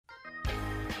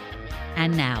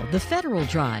And now, The Federal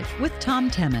Drive with Tom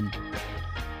Temin.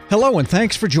 Hello, and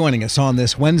thanks for joining us on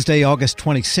this Wednesday, August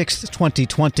 26th,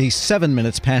 2020, 7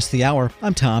 minutes past the hour.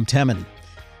 I'm Tom Temin.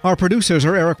 Our producers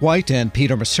are Eric White and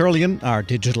Peter Maserlian. Our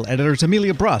digital editors,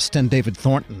 Amelia Brust and David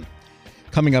Thornton.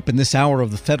 Coming up in this hour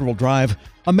of The Federal Drive,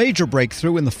 a major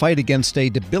breakthrough in the fight against a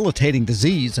debilitating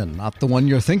disease, and not the one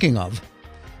you're thinking of.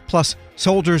 Plus,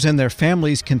 soldiers and their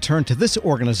families can turn to this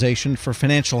organization for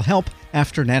financial help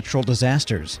after natural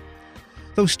disasters.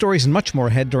 Those stories and much more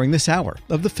ahead during this hour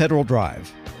of The Federal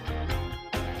Drive.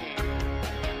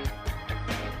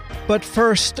 But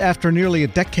first, after nearly a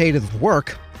decade of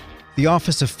work, the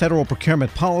Office of Federal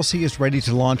Procurement Policy is ready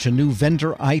to launch a new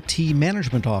vendor IT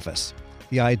management office.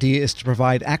 The idea is to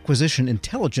provide acquisition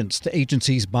intelligence to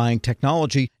agencies buying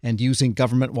technology and using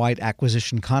government-wide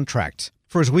acquisition contracts.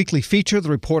 For his weekly feature, The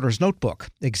Reporter's Notebook,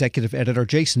 executive editor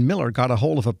Jason Miller got a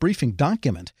hold of a briefing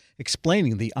document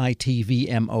explaining the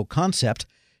ITVMO concept.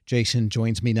 Jason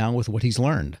joins me now with what he's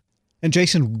learned. And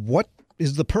Jason, what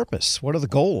is the purpose? What are the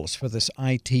goals for this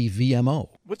ITVMO?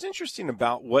 What's interesting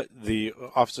about what the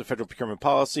Office of Federal Procurement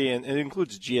Policy, and it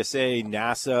includes GSA,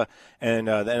 NASA, and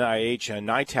the NIH and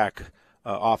NITAC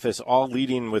office, all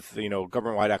leading with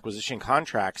government-wide acquisition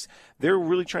contracts, they're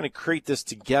really trying to create this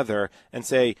together and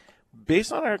say,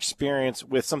 based on our experience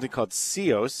with something called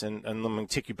CEOS, and let me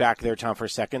take you back there, Tom, for a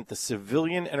second, the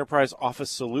Civilian Enterprise Office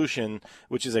Solution,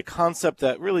 which is a concept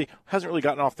that really hasn't really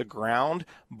gotten off the ground,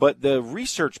 but the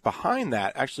research behind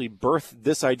that actually birthed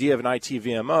this idea of an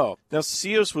ITVMO. Now,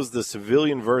 CEOS was the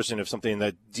civilian version of something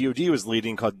that DoD was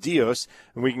leading called DEOS,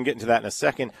 and we can get into that in a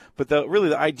second, but the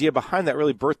idea behind that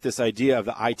really birthed this idea of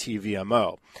the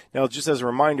ITVMO. Now, just as a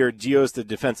reminder, DEOS, the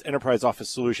Defense Enterprise Office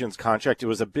Solutions contract, it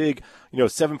was a big,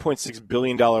 $7.6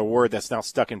 billion award that's now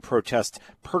stuck in protest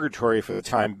purgatory for the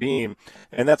time being.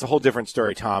 And that's a whole different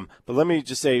story, Tom. But let me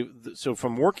just say, so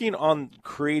from working on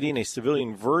creating a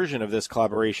civilian version of this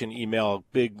collaboration email,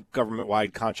 big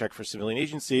government-wide contract for civilian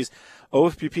agencies,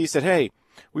 OFPP said, hey,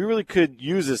 we really could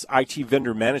use this IT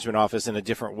vendor management office in a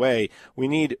different way. We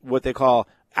need what they call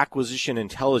acquisition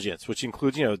intelligence, which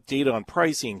includes, data on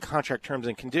pricing, contract terms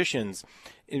and conditions,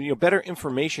 and, better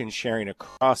information sharing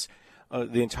across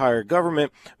the entire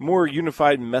government, more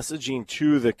unified messaging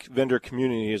to the vendor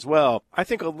community as well. I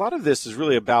think a lot of this is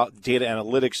really about data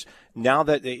analytics. Now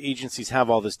that the agencies have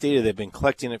all this data, they've been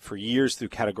collecting it for years through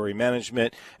category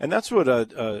management. And that's what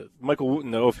Michael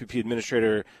Wooten, the OFPP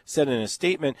administrator, said in a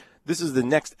statement. This is the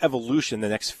next evolution, the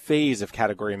next phase of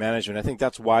category management. I think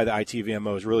that's why the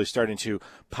ITVMO is really starting to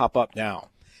pop up now.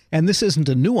 And this isn't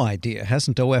a new idea.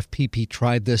 Hasn't OFPP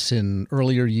tried this in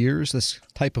earlier years, this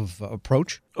type of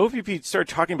approach? OFPP started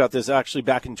talking about this actually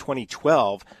back in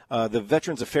 2012. The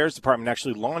Veterans Affairs Department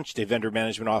actually launched a vendor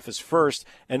management office first,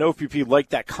 and OFPP liked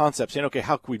that concept, saying, okay,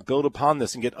 how can we build upon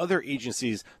this and get other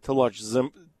agencies to launch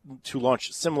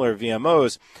similar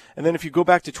VMOs? And then if you go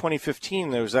back to 2015,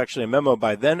 there was actually a memo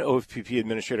by then OFPP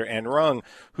Administrator Ann Rung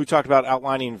who talked about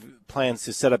outlining plans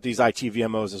to set up these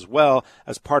ITVMOs as well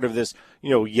as part of this,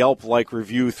 Yelp-like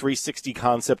review 360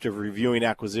 concept of reviewing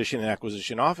acquisition and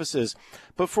acquisition offices.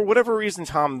 But for whatever reason,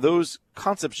 Tom, those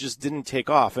concepts just didn't take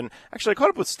off. And actually, I caught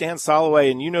up with Stan Soloway,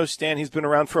 and Stan, he's been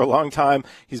around for a long time.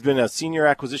 He's been a senior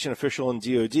acquisition official in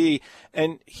DoD,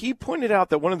 and he pointed out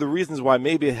that one of the reasons why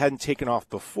maybe it hadn't taken off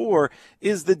before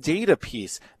is the data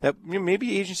piece, that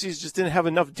maybe agencies just didn't have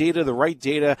enough data, the right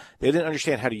data. They didn't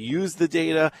understand how to use the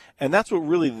data, and that's what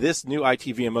really this new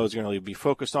ITVMO is going to be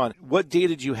focused on. What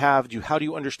data do you have? How do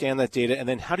you understand that data? And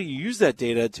then how do you use that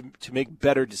data to make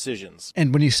better decisions?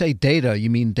 And when you say data, you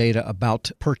mean data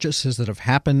about purchases that have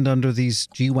happened under these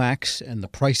GWACs and the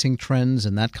pricing trends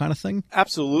and that kind of thing?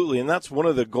 Absolutely. And that's one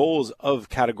of the goals of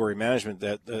category management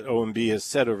that OMB has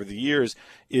said over the years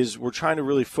is we're trying to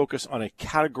really focus on a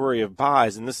category of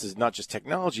buys. And this is not just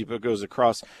technology, but it goes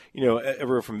across,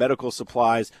 everywhere from medical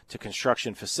supplies to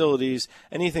construction facilities,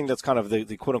 anything that's kind of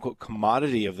the quote unquote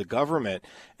commodity of the government.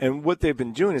 And what they've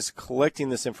been doing is collecting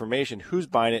this information. Who's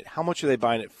buying it? How much are they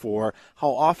buying it for? How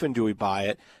often do we buy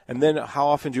it? And then how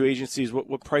often do agencies,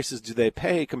 what prices do they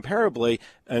pay comparably,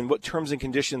 and what terms and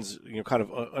conditions, kind of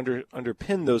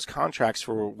underpin those contracts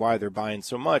for why they're buying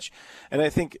so much? And I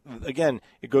think, again,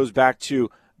 it goes back to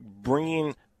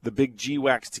bringing the big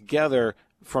GWACs together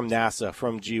from NASA,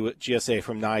 from GSA,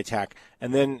 from NITAC,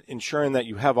 and then ensuring that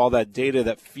you have all that data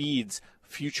that feeds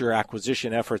future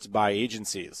acquisition efforts by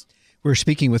agencies. We're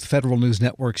speaking with Federal News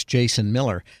Network's Jason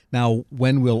Miller. Now,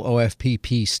 when will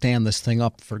OFPP stand this thing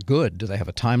up for good? Do they have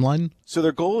a timeline? So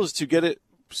their goal is to get it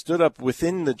stood up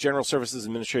within the General Services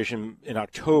Administration in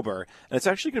October, and it's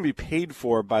actually going to be paid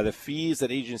for by the fees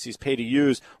that agencies pay to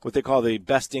use what they call the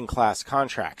best-in-class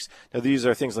contracts. Now, these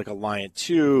are things like Alliant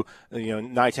 2,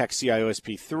 NITAC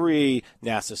CIOSP3,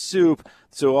 NASA SOUP.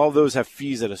 So all those have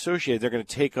fees that associate. They're going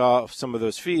to take off some of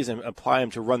those fees and apply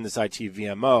them to run this IT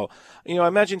VMO. I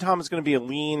imagine, Tom, it's going to be a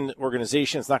lean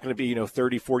organization. It's not going to be,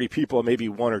 30, 40 people, maybe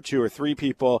 1 or 2 or 3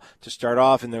 people to start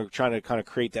off, and they're trying to kind of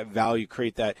create that value,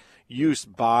 create that use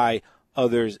by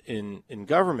others in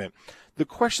government. The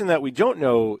question that we don't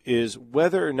know is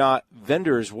whether or not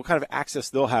vendors, what kind of access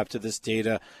they'll have to this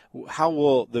data. How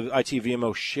will the IT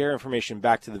VMO share information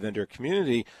back to the vendor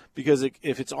community? Because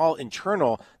if it's all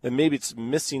internal, then maybe it's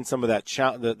missing some of that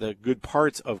the good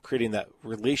parts of creating that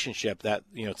relationship. That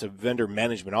it's a vendor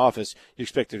management office. You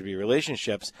expect there to be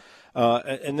relationships,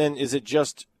 and then is it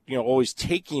just always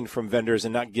taking from vendors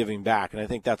and not giving back? And I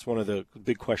think that's one of the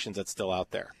big questions that's still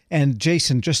out there. And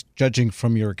Jason, just judging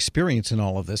from your experience in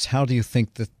all of this, how do you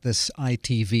think that this IT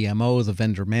VMO, the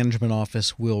Vendor Management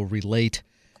Office, will relate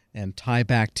and tie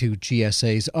back to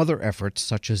GSA's other efforts,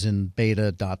 such as in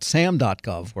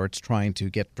beta.sam.gov, where it's trying to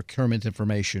get procurement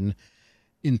information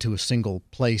into a single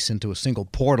place, into a single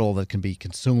portal that can be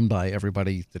consumed by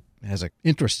everybody that has an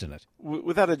interest in it?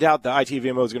 Without a doubt, the IT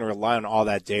VMO is going to rely on all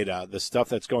that data, the stuff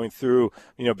that's going through,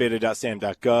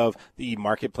 beta.sam.gov, the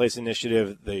e-marketplace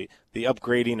initiative, the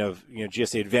upgrading of,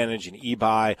 GSA Advantage and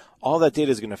eBuy. All that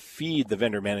data is going to feed the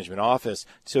vendor management office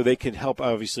so they can help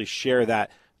obviously share that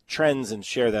trends and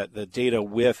share that the data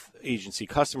with agency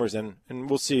customers, and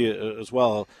we'll see as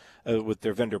well with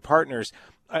their vendor partners.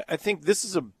 I think this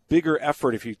is a bigger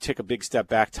effort if you take a big step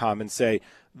back, Tom, and say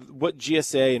what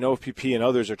GSA and OFPP and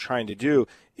others are trying to do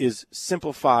is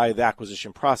simplify the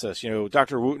acquisition process.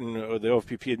 Dr. Wooten, the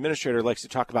OFPP administrator, likes to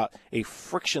talk about a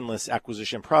frictionless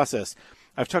acquisition process.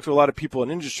 I've talked to a lot of people in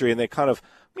industry, and they kind of,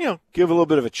 give a little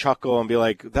bit of a chuckle and be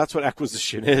like, that's what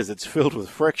acquisition is. It's filled with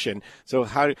friction. So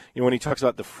how, when he talks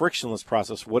about the frictionless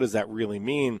process, what does that really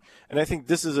mean? And I think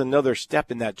this is another step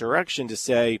in that direction to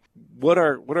say, what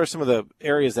are some of the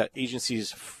areas that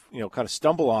agencies, kind of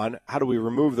stumble on? How do we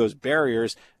remove those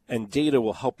barriers? And data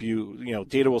will help you,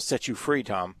 data will set you free,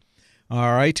 Tom.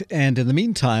 All right. And in the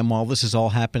meantime, while this is all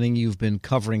happening, you've been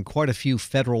covering quite a few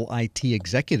federal IT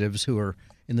executives who are,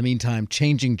 in the meantime,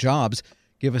 changing jobs.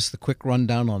 Give us the quick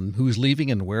rundown on who's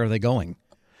leaving and where are they going.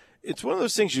 It's one of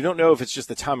those things you don't know if it's just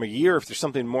the time of year, if there's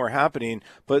something more happening.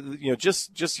 But,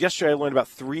 just yesterday I learned about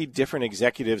 3 different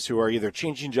executives who are either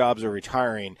changing jobs or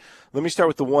retiring. Let me start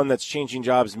with the one that's changing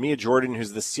jobs. Mia Jordan,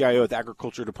 who's the CIO at the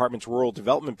Agriculture Department's Rural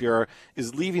Development Bureau,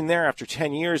 is leaving there after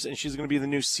 10 years, and she's going to be the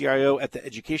new CIO at the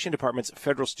Education Department's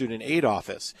Federal Student Aid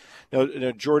Office.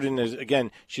 Now, Jordan is,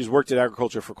 again, she's worked at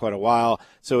agriculture for quite a while,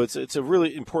 so it's a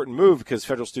really important move because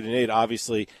Federal Student Aid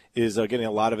obviously is getting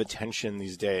a lot of attention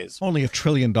these days. Only $1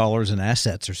 trillion in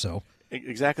assets or so.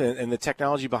 Exactly. And the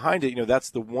technology behind it, that's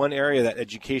the one area that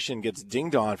education gets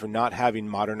dinged on for not having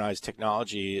modernized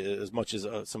technology as much as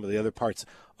some of the other parts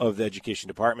of the Education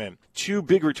Department. 2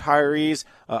 big retirees,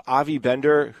 Avi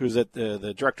Bender, who's at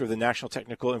the director of the National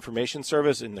Technical Information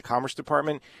Service in the Commerce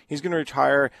Department. He's going to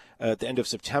retire at the end of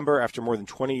September after more than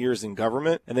 20 years in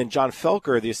government. And then John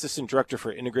Felker, the assistant director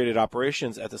for integrated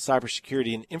operations at the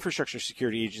Cybersecurity and Infrastructure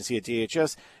Security Agency at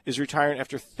DHS, is retiring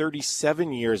after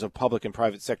 37 years of public and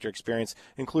private sector experience,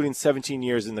 including 17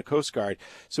 years in the Coast Guard.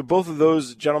 So both of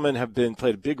those gentlemen have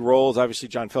played big roles. Obviously,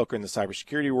 John Felker in the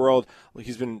cybersecurity world.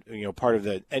 He's been part of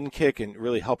the NKIC and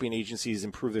really helping agencies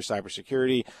improve their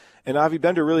cybersecurity. And Avi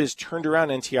Bender really has turned around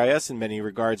NTIS in many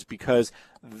regards because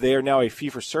they are now a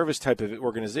fee-for-service type of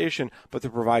organization, but they're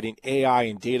providing AI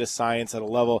and data science at a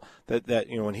level that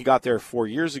when he got there 4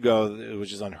 years ago, it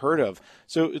was just unheard of.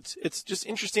 So it's just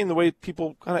interesting the way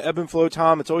people kind of ebb and flow,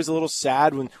 Tom. It's always a little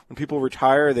sad when people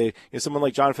retire. Someone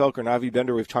like John Felker and Avi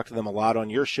Bender, we've talked to them a lot on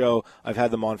your show. I've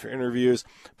had them on for interviews.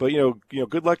 But,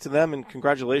 good luck to them and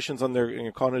congratulations on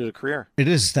their calling it a career. It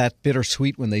is that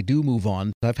bittersweet when they do move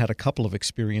on. I've had a couple of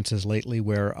experiences lately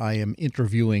where I am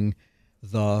interviewing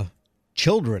the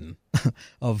children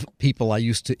of people I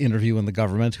used to interview in the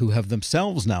government who have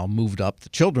themselves now moved up, the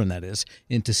children that is,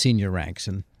 into senior ranks.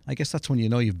 And I guess that's when you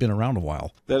know you've been around a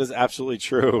while. That is absolutely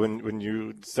true. When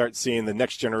you start seeing the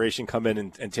next generation come in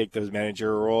and take those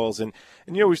managerial roles. And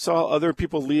we saw other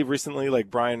people leave recently, like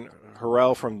Brian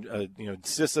Harrell from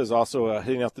CISA is also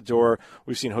hitting out the door.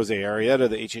 We've seen Jose Arrieta,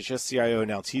 the HHS CIO,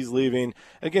 announce he's leaving.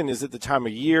 Again, is it the time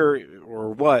of year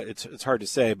or what? It's hard to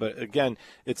say. But again,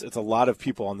 it's a lot of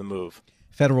people on the move.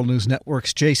 Federal News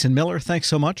Network's Jason Miller, thanks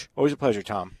so much. Always a pleasure,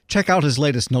 Tom. Check out his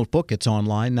latest notebook. It's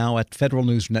online now at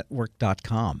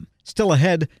federalnewsnetwork.com. Still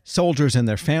ahead, soldiers and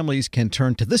their families can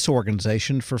turn to this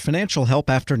organization for financial help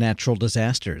after natural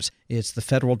disasters. It's the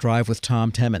Federal Drive with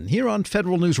Tom Temin, here on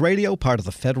Federal News Radio, part of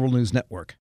the Federal News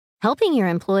Network. Helping your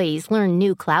employees learn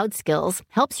new cloud skills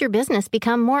helps your business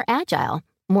become more agile,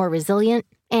 more resilient,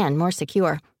 and more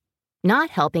secure.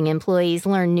 Not helping employees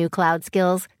learn new cloud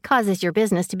skills causes your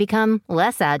business to become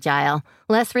less agile,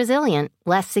 less resilient,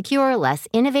 less secure, less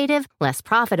innovative, less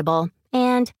profitable,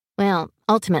 and, well,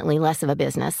 ultimately less of a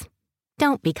business.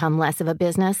 Don't become less of a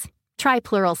business. Try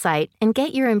Pluralsight and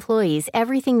get your employees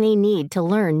everything they need to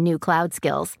learn new cloud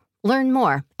skills. Learn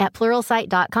more at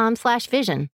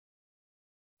pluralsight.com/vision.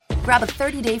 Grab a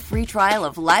 30-day free trial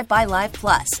of Live by Live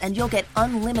Plus, and you'll get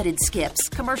unlimited skips,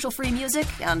 commercial-free music,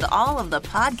 and all of the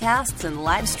podcasts and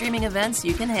live streaming events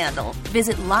you can handle.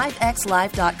 Visit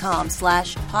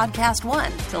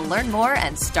livexlive.com/podcast1 to learn more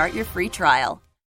and start your free trial.